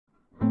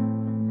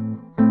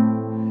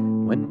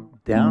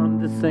down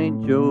to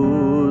St.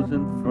 Joe's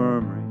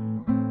Infirmary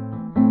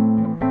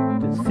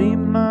to see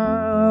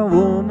my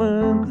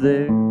woman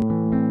there.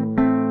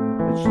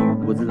 But she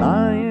was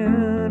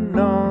lying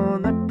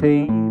on the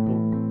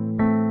table,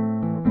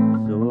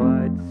 so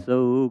I'd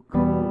so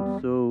cold,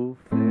 so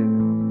fair.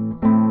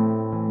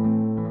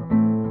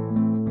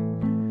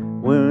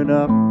 Went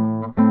up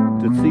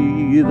to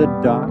see the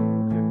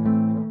doctor.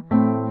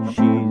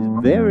 She's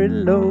very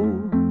low,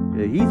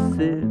 he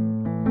said.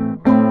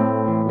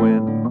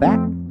 Went back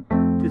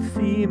to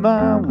see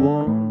my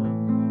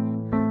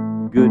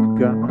woman. Good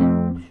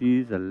God,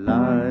 she's a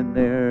lying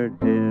there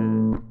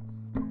dead.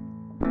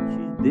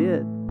 She's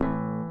dead.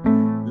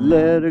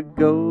 Let her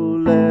go,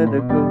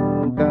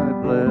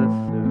 God bless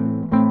her.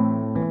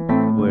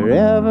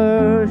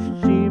 Wherever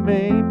she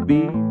may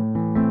be,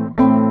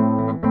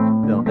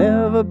 there'll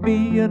never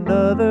be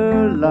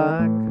another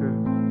like her.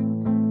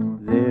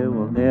 There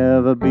will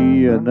never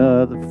be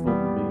another for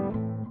me.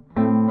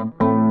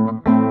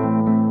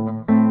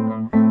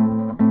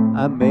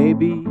 I may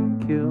be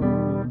killed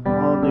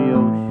on the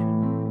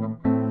ocean,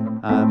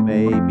 I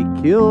may be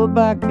killed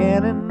by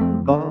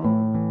cannonball,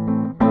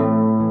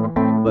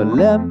 but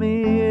let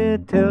me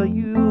tell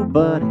you,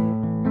 buddy,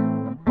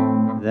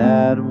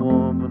 that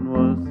woman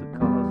was the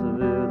cause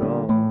of it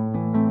all.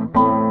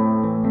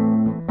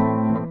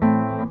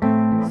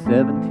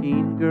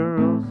 17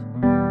 girls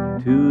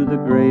to the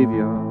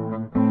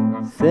graveyard,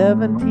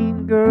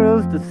 17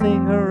 girls to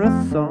sing her a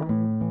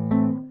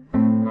song,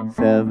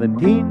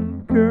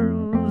 17 girls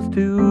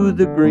to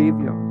the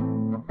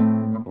graveyard,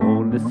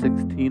 only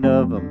 16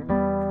 of them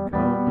coming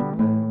back.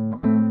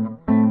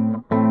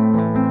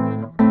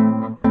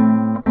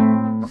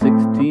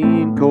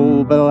 16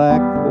 coal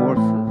black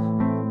horses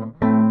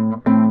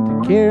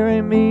to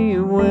carry me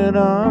when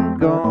I'm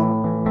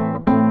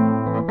gone,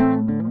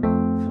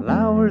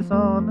 flowers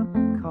on the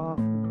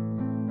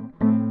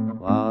coffin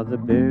while the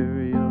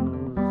burial